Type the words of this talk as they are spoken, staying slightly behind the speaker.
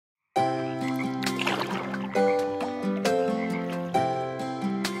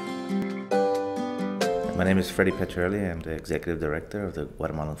My name is Fredy Peccerelli. I'm the executive director of the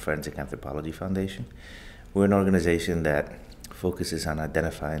Guatemalan Forensic Anthropology Foundation. We're an organization that focuses on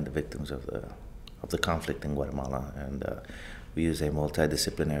identifying the victims of the conflict in Guatemala, and we use a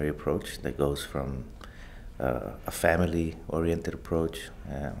multidisciplinary approach that goes from a family-oriented approach,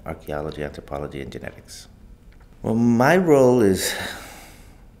 archaeology, anthropology, and genetics. Well, my role is,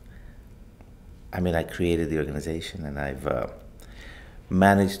 I created the organization, and I've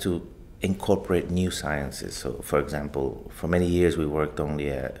managed to incorporate new sciences. So, for example, for many years we worked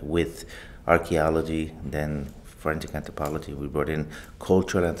only with archaeology, then forensic anthropology. We brought in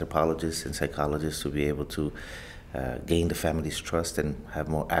cultural anthropologists and psychologists to be able to gain the family's trust and have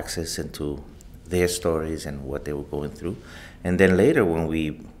more access into their stories and what they were going through. And then later, when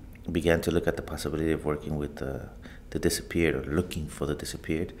we began to look at the possibility of working with the disappeared, or looking for the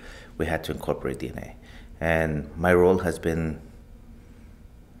disappeared, we had to incorporate DNA. And my role has been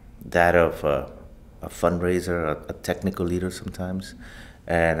that of a fundraiser, a technical leader sometimes,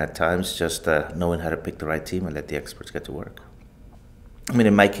 and at times just knowing how to pick the right team and let the experts get to work.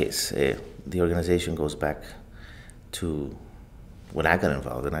 In my case, the organization goes back to when I got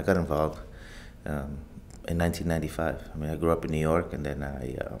involved, and I got involved in 1995. I grew up in New York, and then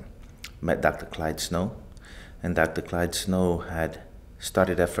I met Dr. Clyde Snow, and Dr. Clyde Snow had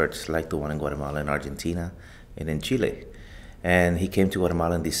started efforts like the one in Guatemala and Argentina and in Chile. And he came to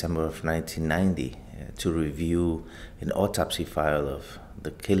Guatemala in December of 1990 to review an autopsy file of the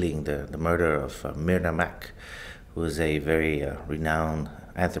killing, the murder of Myrna Mack, who was a very renowned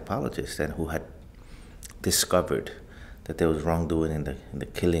anthropologist and who had discovered that there was wrongdoing in the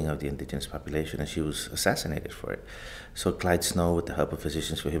killing of the indigenous population, and she was assassinated for it. So Clyde Snow, with the help of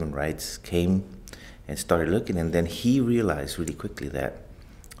Physicians for Human Rights, came and started looking, and then he realized really quickly that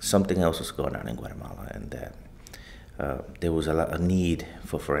something else was going on in Guatemala, and that there was a need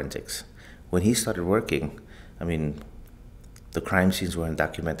for forensics. When he started working, the crime scenes weren't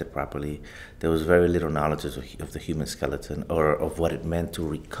documented properly. There was very little knowledge of the human skeleton, or of what it meant to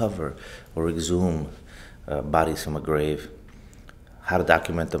recover or exhume bodies from a grave, how to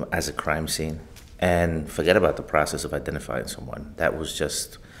document them as a crime scene, and forget about the process of identifying someone. That was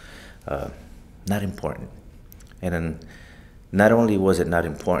just not important. And then not only was it not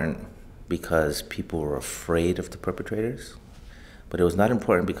important because people were afraid of the perpetrators, but it was not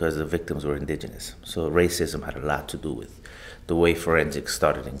important because the victims were indigenous. So racism had a lot to do with the way forensics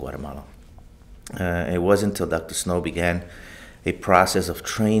started in Guatemala. It wasn't until Dr. Snow began a process of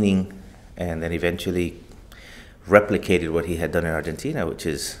training and then eventually replicated what he had done in Argentina, which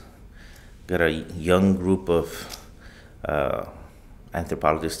is got a young group of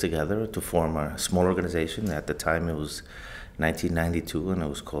anthropologists together to form a small organization. At the time it was 1992, and it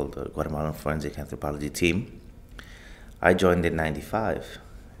was called the Guatemalan Forensic Anthropology Team. I joined in 95,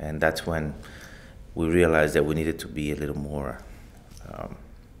 and that's when we realized that we needed to be a little more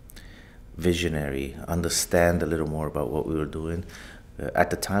visionary, understand a little more about what we were doing. At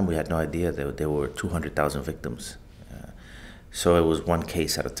the time, we had no idea that there were 200,000 victims. So it was one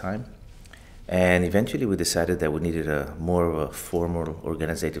case at a time. And eventually we decided that we needed more of a formal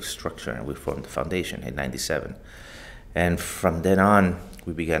organizative structure, and we formed the foundation in 97. And from then on,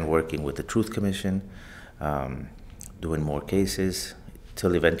 we began working with the Truth Commission, doing more cases,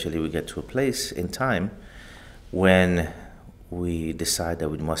 till eventually we get to a place in time when we decide that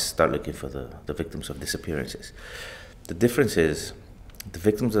we must start looking for the victims of disappearances. The difference is, the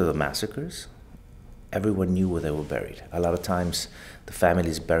victims of the massacres, everyone knew where they were buried. A lot of times, the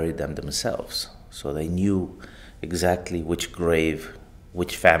families buried them themselves, so they knew exactly which grave,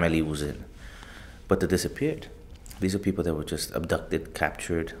 which family was in. But the disappeared, these are people that were just abducted,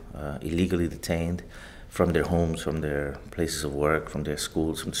 captured, illegally detained from their homes, from their places of work, from their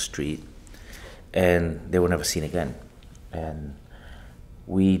schools, from the street, and they were never seen again. And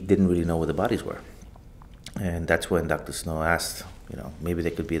we didn't really know where the bodies were. And that's when Dr. Snow asked, maybe they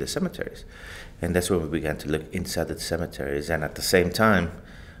could be the cemeteries. And that's when we began to look inside the cemeteries. And at the same time,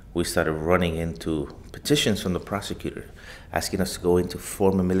 we started running into petitions from the prosecutor asking us to go into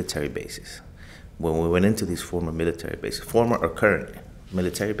former military bases. When we went into these former military bases, former or current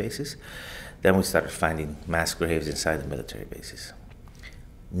military bases, then we started finding mass graves inside the military bases.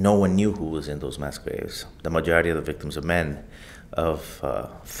 No one knew who was in those mass graves. The majority of the victims are men of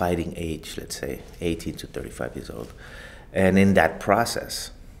fighting age, let's say 18 to 35 years old. And in that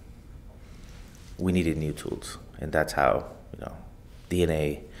process, we needed new tools. And that's how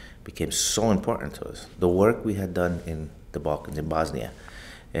DNA became so important to us. The work we had done in the Balkans, in Bosnia,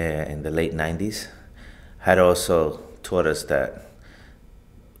 in the late 90s, had also taught us that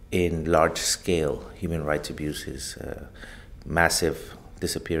in large-scale human rights abuses, massive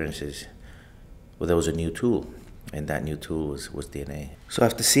disappearances, well, there was a new tool, and that new tool was DNA. So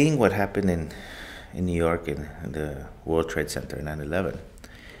after seeing what happened in New York in the World Trade Center in 9/11,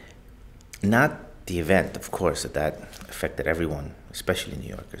 not the event, of course, that affected everyone, especially New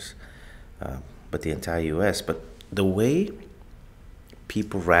Yorkers, but the entire U.S., but the way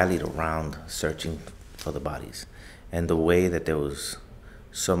people rallied around searching for the bodies, and the way that there was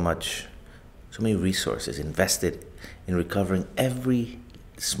so many resources invested in recovering every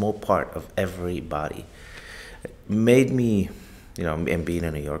small part of every body, made me, and being a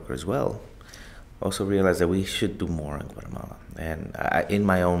New Yorker as well, also realize that we should do more in Guatemala. And in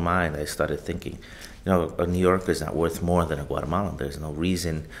my own mind, I started thinking, a New Yorker is not worth more than a Guatemalan. There's no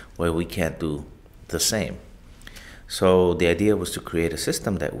reason why we can't do the same. So the idea was to create a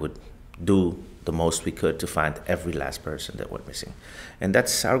system that would do the most we could to find every last person that went missing. And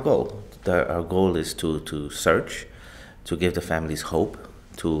that's our goal. Our goal is to search, to give the families hope,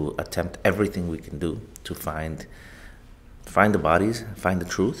 to attempt everything we can do to find the bodies, find the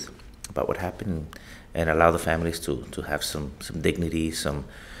truth about what happened, and allow the families to have some dignity,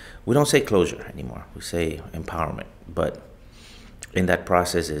 we don't say closure anymore, we say empowerment. But in that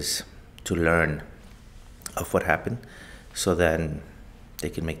process is to learn of what happened, so then they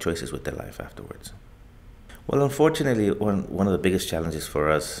can make choices with their life afterwards. Well, unfortunately, one of the biggest challenges for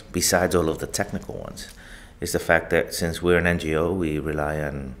us, besides all of the technical ones, is the fact that since we're an NGO, we rely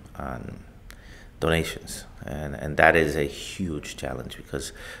on donations. And that is a huge challenge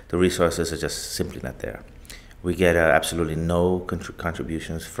because the resources are just simply not there. We get absolutely no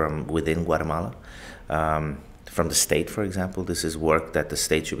contributions from within Guatemala. From the state, for example, this is work that the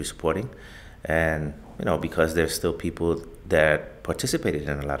state should be supporting. And, because there's still people that participated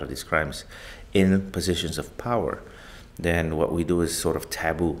in a lot of these crimes in positions of power, then what we do is sort of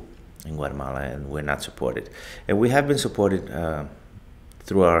taboo in Guatemala, and we're not supported. And we have been supported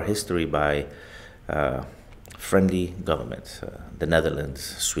through our history by friendly governments, the Netherlands,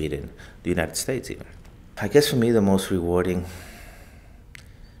 Sweden, the United States even. I guess for me the most rewarding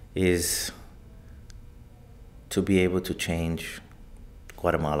is to be able to change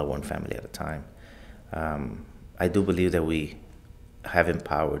Guatemala one family at a time. I do believe that we have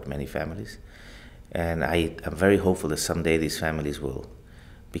empowered many families, and I'm very hopeful that someday these families will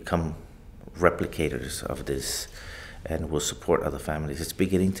become replicators of this and will support other families. It's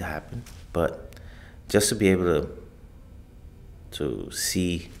beginning to happen, but just to be able to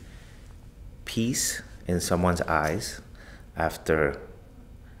see peace in someone's eyes after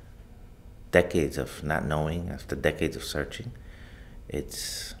decades of not knowing, after decades of searching,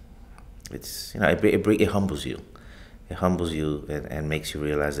 it humbles you. It humbles you and makes you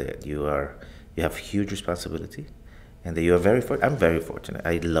realize that you have huge responsibility, and that you are I'm very fortunate.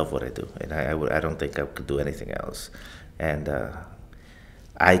 I love what I do, and I don't think I could do anything else. And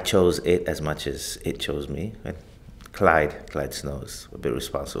I chose it as much as it chose me. And Clyde Snow is a bit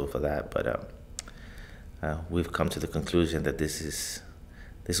responsible for that, but we've come to the conclusion that this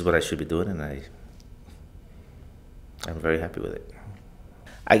is what I should be doing, and I'm very happy with it.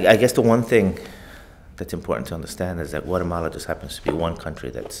 I guess the one thing that's important to understand is that Guatemala just happens to be one country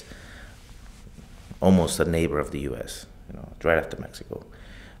that's almost a neighbor of the U.S., right after Mexico.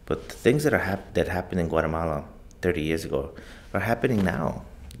 But the things that happened in Guatemala 30 years ago are happening now.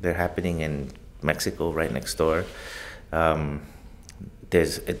 They're happening in Mexico, right next door.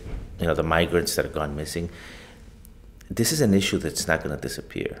 There's the migrants that have gone missing. This is an issue that's not going to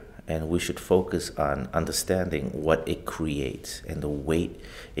disappear, and we should focus on understanding what it creates and the weight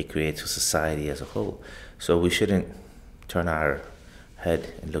it creates for society as a whole. So we shouldn't turn our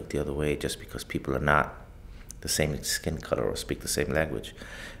head and look the other way just because people are not the same skin color or speak the same language,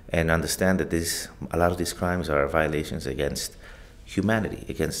 and understand that a lot of these crimes are violations against humanity,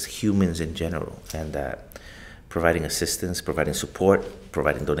 against humans in general, and that providing assistance, providing support,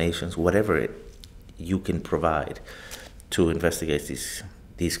 providing donations, whatever you can provide to investigate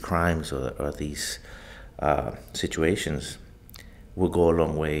these crimes or these situations will go a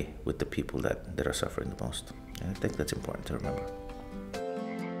long way with the people that are suffering the most. And I think that's important to remember.